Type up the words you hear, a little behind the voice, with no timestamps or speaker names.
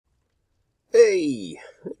Hey,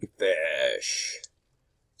 fish.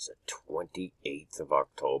 It's the 28th of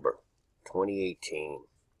October, 2018.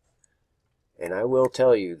 And I will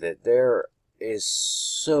tell you that there is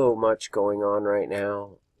so much going on right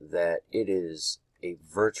now that it is a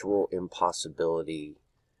virtual impossibility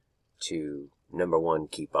to, number one,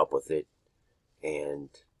 keep up with it,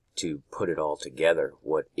 and to put it all together,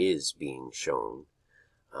 what is being shown.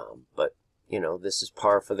 But, you know, this is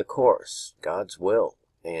par for the course, God's will.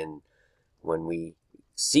 And when we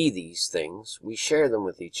see these things, we share them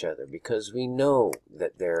with each other because we know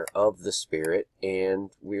that they're of the Spirit and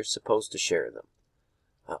we're supposed to share them.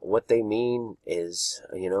 What they mean is,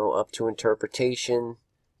 up to interpretation.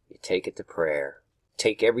 You take it to prayer.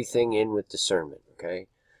 Take everything in with discernment, okay?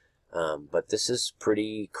 But this is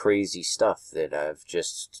pretty crazy stuff that I've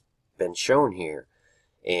just been shown here.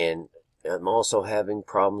 And I'm also having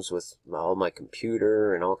problems with all my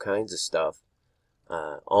computer and all kinds of stuff.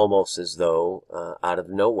 Almost as though out of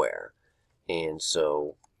nowhere. And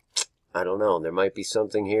so, I don't know, there might be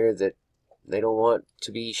something here that they don't want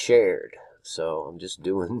to be shared. So I'm just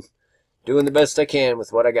doing the best I can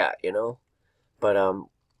with what I got, But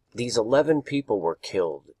these 11 people were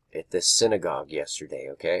killed at this synagogue yesterday,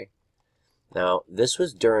 okay? Now, this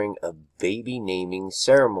was during a baby naming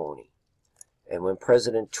ceremony. And when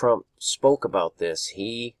President Trump spoke about this,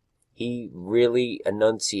 he really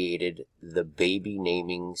enunciated the baby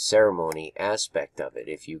naming ceremony aspect of it,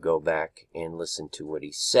 if you go back and listen to what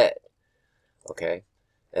he said. Okay?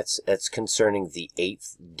 That's concerning the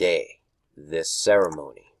 8th day, this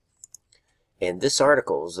ceremony. And this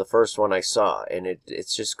article is the first one I saw, and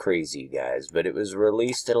it's just crazy, guys, but it was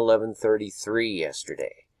released at 11:33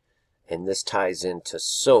 yesterday. And this ties into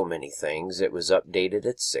so many things. It was updated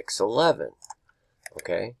at 6:11.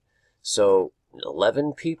 Okay? So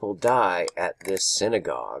 11 people die at this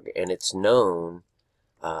synagogue, and it's known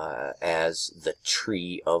as the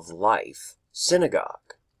Tree of Life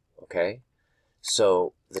Synagogue. Okay?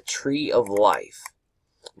 So, the Tree of Life.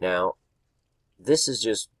 Now, this is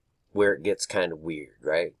just where it gets kind of weird,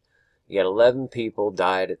 right? You got 11 people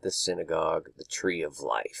died at the synagogue, the Tree of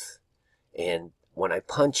Life. And when I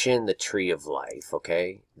punch in the Tree of Life,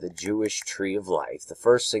 okay, the Jewish Tree of Life, the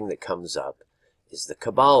first thing that comes up is the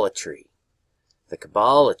Kabbalah tree. The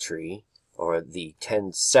Kabbalah tree, or the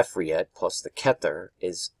 10 Sephriot plus the Kether,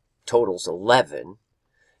 totals 11,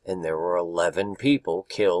 and there were 11 people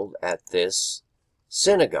killed at this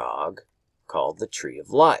synagogue called the Tree of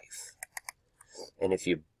Life. And if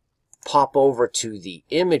you pop over to the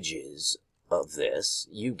images of this,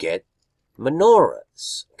 you get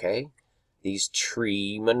menorahs, okay? These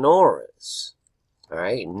tree menorahs.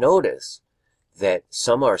 Alright, notice that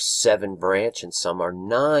some are 7 branch and some are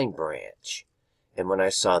 9 branch. And when I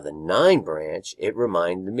saw the 9 branch, it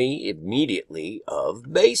reminded me immediately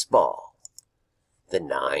of baseball. The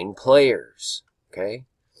 9 players, okay?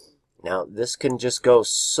 Now, this can just go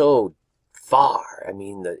so far. I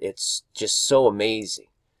mean, it's just so amazing.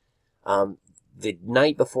 The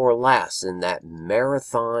night before last in that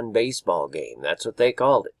marathon baseball game, that's what they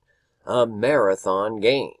called it, a marathon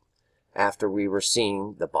game, after we were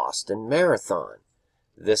seeing the Boston Marathon.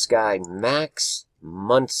 This guy, Max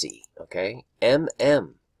Muncy, okay,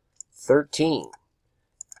 MM, 13,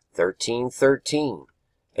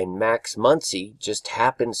 and Max Muncy just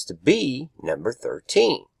happens to be number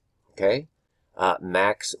 13, okay?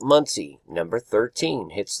 Max Muncy, number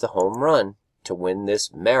 13, hits the home run to win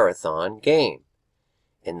this marathon game.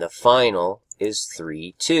 And the final is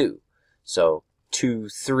 3-2. So,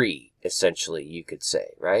 2-3, essentially, you could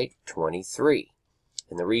say, right? 23.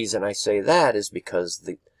 And the reason I say that is because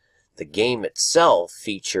the game itself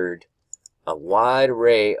featured a wide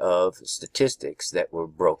array of statistics that were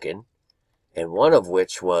broken, and one of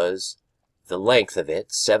which was the length of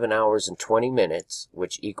it, 7 hours and 20 minutes,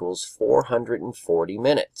 which equals 440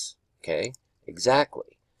 minutes. Okay?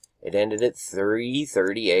 Exactly. It ended at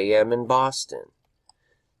 3:30 a.m. in Boston.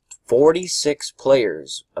 46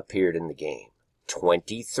 players appeared in the game.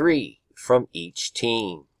 23 from each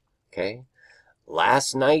team. Okay?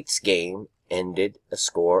 Last night's game ended a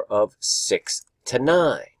score of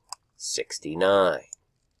 6-9. 69.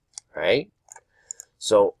 Right?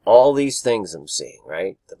 So all these things I'm seeing,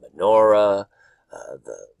 right? The menorah,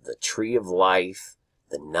 the Tree of Life,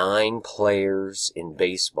 the 9 players in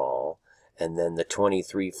baseball, and then the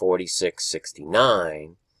 23, 46,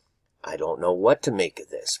 69. I don't know what to make of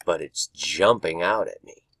this, but it's jumping out at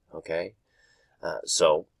me, okay?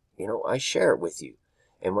 So, I share it with you.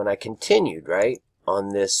 And when I continued, right, on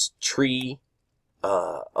this Tree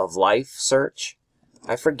of Life search,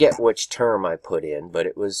 I forget which term I put in, but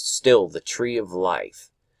it was still the Tree of Life.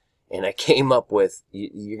 And I came up with,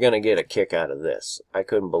 you're going to get a kick out of this. I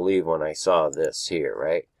couldn't believe when I saw this here,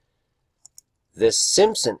 right? This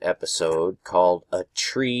Simpson episode called A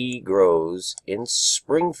Tree Grows in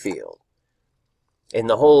Springfield. And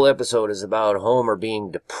the whole episode is about Homer being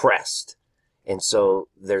depressed. And so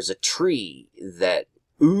there's a tree that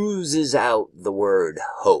oozes out the word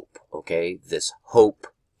hope, okay? This hope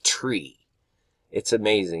tree. It's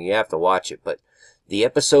amazing. You have to watch it. But the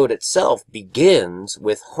episode itself begins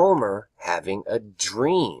with Homer having a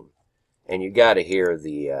dream. And you got to hear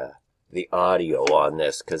the audio on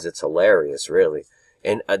this because it's hilarious, really.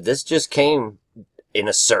 And this just came in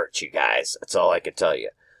a search, you guys. That's all I can tell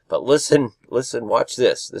you. But listen, watch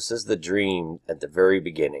this. This is the dream at the very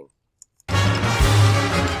beginning.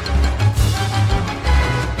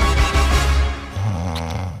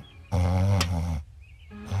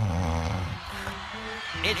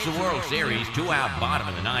 It's the World Series, 2 out, bottom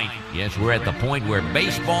of the ninth. Yes, we're at the point where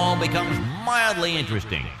baseball becomes mildly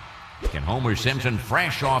interesting. Can Homer Simpson,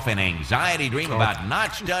 fresh off an anxiety dream about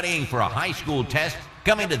not studying for a high school test,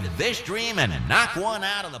 come into this dream and knock one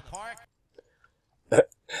out of the park?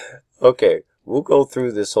 Okay, we'll go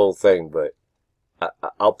through this whole thing, but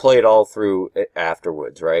I'll play it all through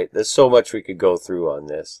afterwards, right? There's so much we could go through on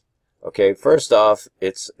this. Okay, first off,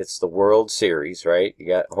 it's the World Series, right? You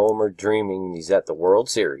got Homer dreaming he's at the World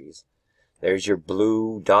Series. There's your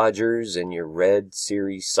blue Dodgers and your red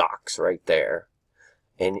Series Sox right there.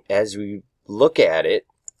 And as we look at it,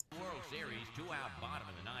 World Series, 2 out, bottom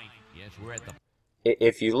of the ninth. Yes, we're at the...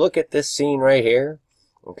 If you look at this scene right here,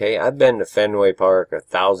 okay, I've been to Fenway Park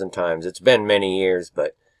 1,000 times. It's been many years,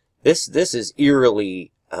 but this is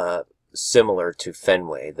eerily similar to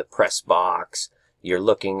Fenway. The press box, you're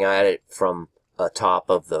looking at it from atop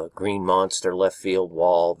of the Green Monster left field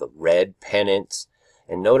wall, the red pennants,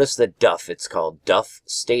 and notice the Duff. It's called Duff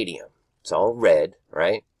Stadium. It's all red,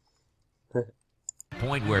 right?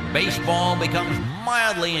 Point where baseball becomes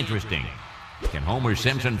mildly interesting. Can Homer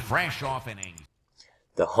Simpson, fresh off an anxiety...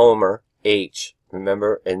 The Homer H.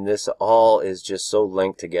 Remember, and this all is just so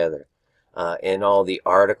linked together. In all the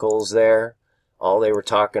articles there, all they were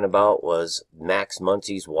talking about was Max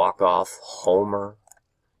Muncy's walk-off homer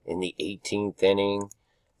in the 18th inning.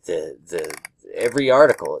 Every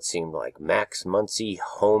article, it seemed like, Max Muncy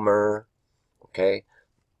homer, okay?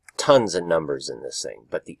 Tons of numbers in this thing.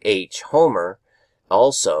 But the H, Homer,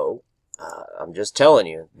 also, I'm just telling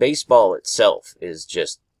you, baseball itself is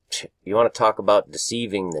just, you want to talk about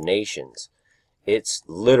deceiving the nations. It's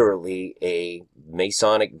literally a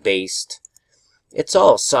Masonic-based, it's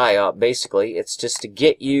all psyop, basically. It's just to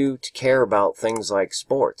get you to care about things like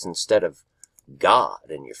sports instead of God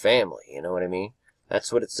and your family, you know what I mean?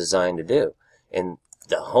 That's what it's designed to do. And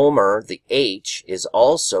the Homer, the H, is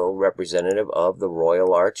also representative of the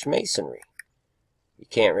Royal Arch Masonry. You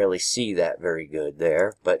can't really see that very good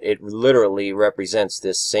there, but it literally represents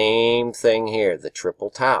this same thing here, the triple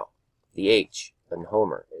tau, the H in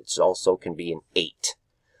Homer. It also can be an 8.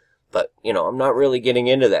 But, you know, I'm not really getting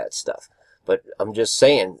into that stuff. But I'm just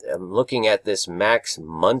saying, I'm looking at this Max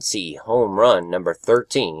Muncy home run, number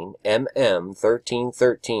 13, MM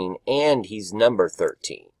 1313, and he's number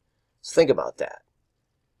 13. So think about that.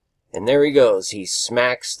 And there he goes. He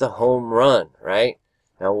smacks the home run, right?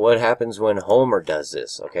 Now what happens when Homer does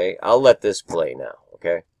this, okay? I'll let this play now,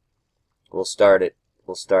 okay? We'll start it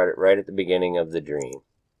right at the beginning of the dream.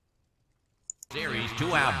 Series,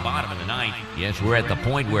 2 out, bottom of the ninth. Yes, we're at the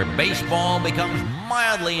point where baseball becomes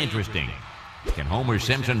mildly interesting. Can Homer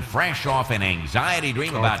Simpson, fresh off an anxiety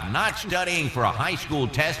dream about not studying for a high school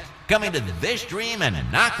test, come into this dream and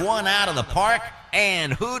knock one out of the park?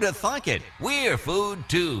 And who'd have thunk it? We're food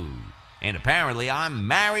too. And apparently I'm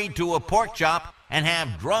married to a pork chop and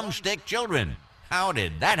have drumstick children. How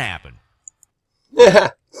did that happen?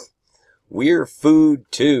 We're food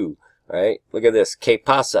too, right? Look at this. Que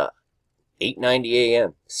pasa? 8:90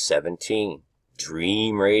 a.m. 17.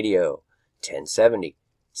 Dream Radio 1070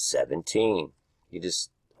 17. You just,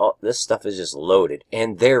 this stuff is just loaded,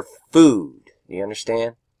 and they're food. You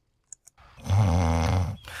understand?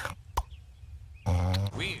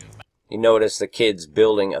 You notice the kid's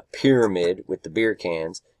building a pyramid with the beer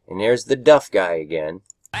cans, and there's the Duff guy again.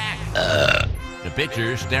 The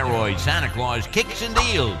pitcher, steroid Santa Claus, kicks and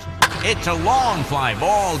deals. It's a long fly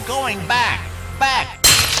ball going back,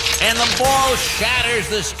 and the ball shatters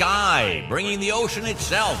the sky, bringing the ocean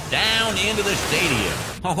itself down into the stadium.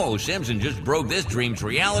 Oh, Simpson just broke this dream's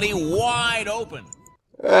reality wide open.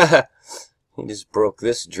 He just broke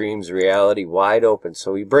this dream's reality wide open,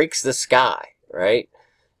 so he breaks the sky, right?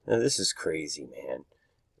 Now, this is crazy, man.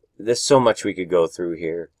 There's so much we could go through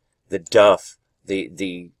here. The Duff,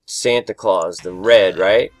 the Santa Claus, the red,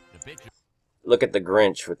 right? Look at the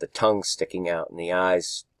Grinch with the tongue sticking out and the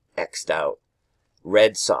eyes X'd out.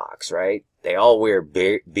 Red Sox, right? They all wear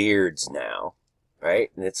beards now,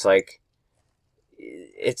 right? And it's like,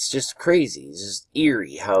 it's just crazy. It's just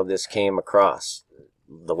eerie how this came across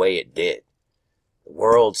the way it did. The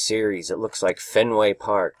World Series, it looks like Fenway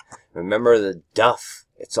Park. Remember the Duff?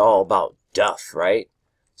 It's all about Duff, right?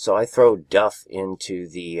 So I throw Duff into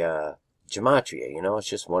the gematria, you know? It's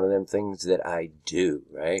just one of them things that I do,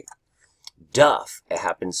 right? Duff, it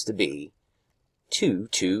happens to be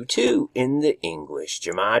 222 in the English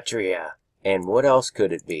gematria. And what else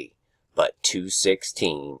could it be but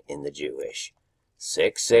 216 in the Jewish?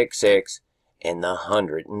 666 in the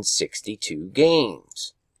 162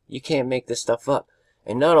 games. You can't make this stuff up.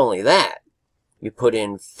 And not only that, you put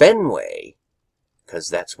in Fenway, because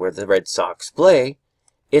that's where the Red Sox play,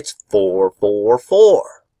 it's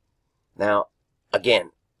 444. Now,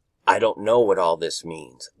 again, I don't know what all this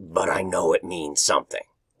means, but I know it means something,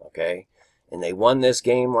 okay? And they won this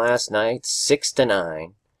game last night,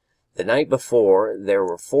 6-9. The night before, there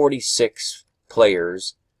were 46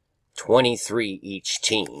 players, 23 each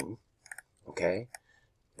team, okay?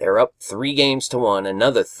 They're up 3-1,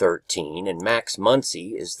 another 13, and Max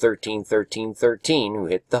Muncy is 13-13-13, who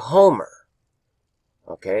hit the homer,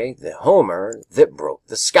 okay? The homer that broke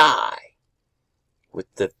the sky,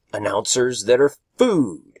 with the announcers that are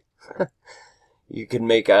food. You can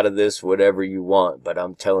make out of this whatever you want, but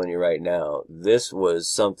I'm telling you right now, this was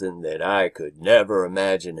something that I could never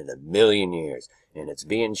imagine in a million years. And it's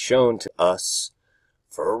being shown to us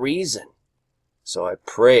for a reason. So I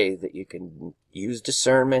pray that you can use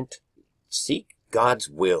discernment, seek God's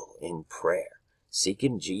will in prayer,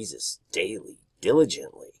 seeking Jesus daily,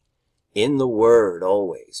 diligently, in the Word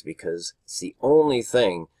always, because it's the only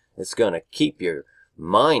thing that's going to keep your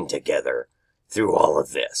mind together through all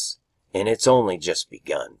of this. And it's only just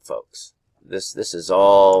begun, folks. This is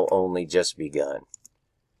all only just begun.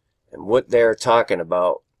 And what they're talking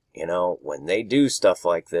about, you know, when they do stuff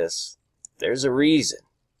like this, there's a reason.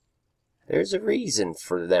 There's a reason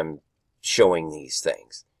for them showing these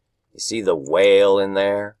things. You see the whale in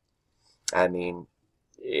there? I mean,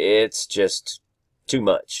 it's just too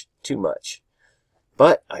much. Too much.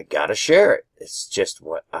 But I gotta share it. It's just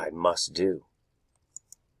what I must do.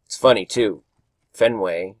 It's funny, too.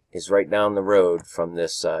 Fenway is right down the road from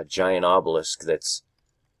this giant obelisk that's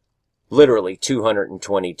literally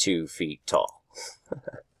 222 feet tall.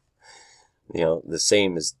 You know, the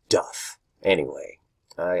same as Duff. Anyway,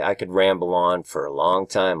 I could ramble on for a long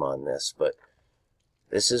time on this, but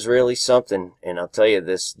this is really something. And I'll tell you,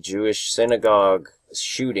 this Jewish synagogue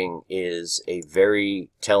shooting is a very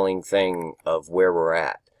telling thing of where we're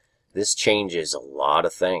at. This changes a lot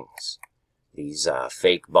of things. These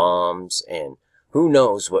fake bombs, and who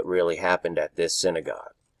knows what really happened at this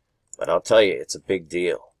synagogue. But I'll tell you, it's a big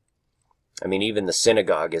deal. I mean, even the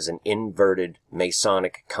synagogue is an inverted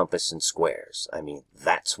Masonic compass and squares. I mean,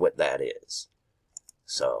 that's what that is.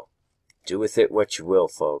 So, do with it what you will,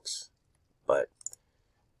 folks. But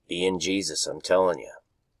be in Jesus, I'm telling you.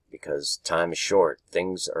 Because time is short.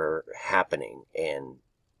 Things are happening, and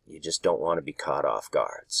you just don't want to be caught off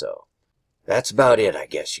guard. So, that's about it, I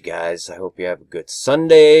guess, you guys. I hope you have a good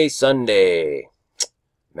Sunday.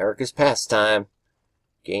 America's pastime.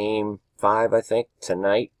 Game 5, I think,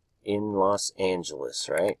 tonight in Los Angeles,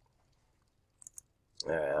 right?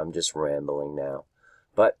 I'm just rambling now.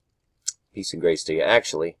 But, peace and grace to you.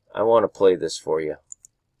 Actually, I want to play this for you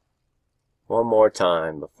one more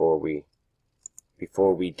time before we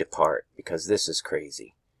depart, because this is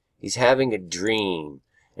crazy. He's having a dream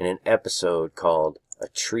in an episode called A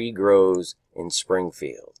Tree Grows in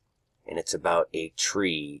Springfield. And it's about a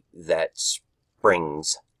tree that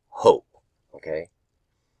brings hope, okay?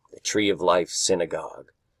 The Tree of Life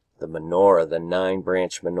Synagogue, the menorah, the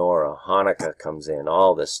 9-branch menorah, Hanukkah comes in,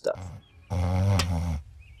 all this stuff.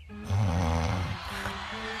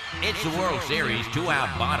 It's the World Series, 2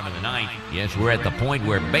 out, bottom of the ninth. Yes, we're at the point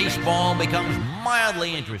where baseball becomes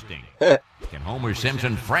mildly interesting. Can Homer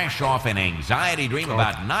Simpson, fresh off an anxiety dream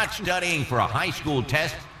about not studying for a high school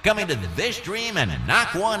test, come into this dream and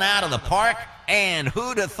knock one out of the park? And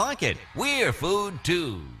who'd have thunk it? We're food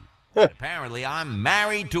too. Apparently, I'm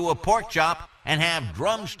married to a pork chop and have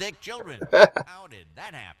drumstick children. How did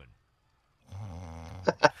that happen?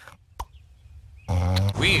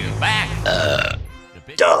 We're back.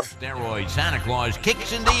 Duff. Steroid Santa Claus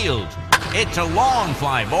kicks and deals. It's a long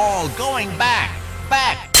fly ball going back,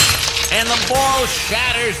 and the ball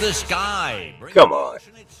shatters the sky. Come on.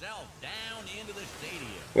 Down into the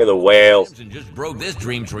stadium. Look at the whale. Simpson just broke this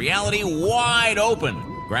dream's reality wide open.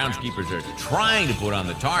 Groundskeepers are trying to put on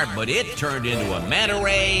the tarp, but it turned into a manta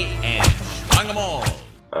ray and stung them all.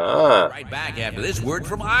 Right back after this word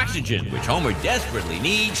from Oxygen, which Homer desperately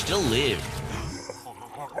needs to live.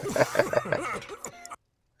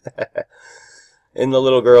 And the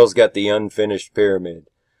little girl's got the unfinished pyramid.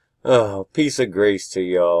 Oh, peace of grace to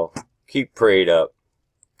y'all. Keep prayed up.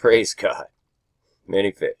 Praise God.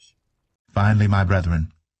 Many fish. Finally, my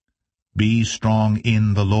brethren, be strong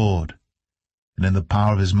in the Lord, and in the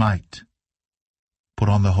power of his might. Put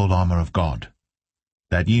on the whole armor of God,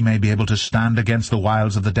 that ye may be able to stand against the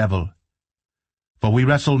wiles of the devil. For we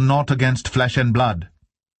wrestle not against flesh and blood,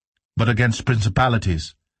 but against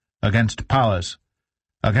principalities, against powers,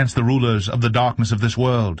 against the rulers of the darkness of this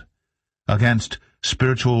world, against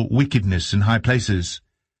spiritual wickedness in high places.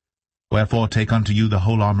 Wherefore take unto you the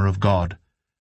whole armor of God,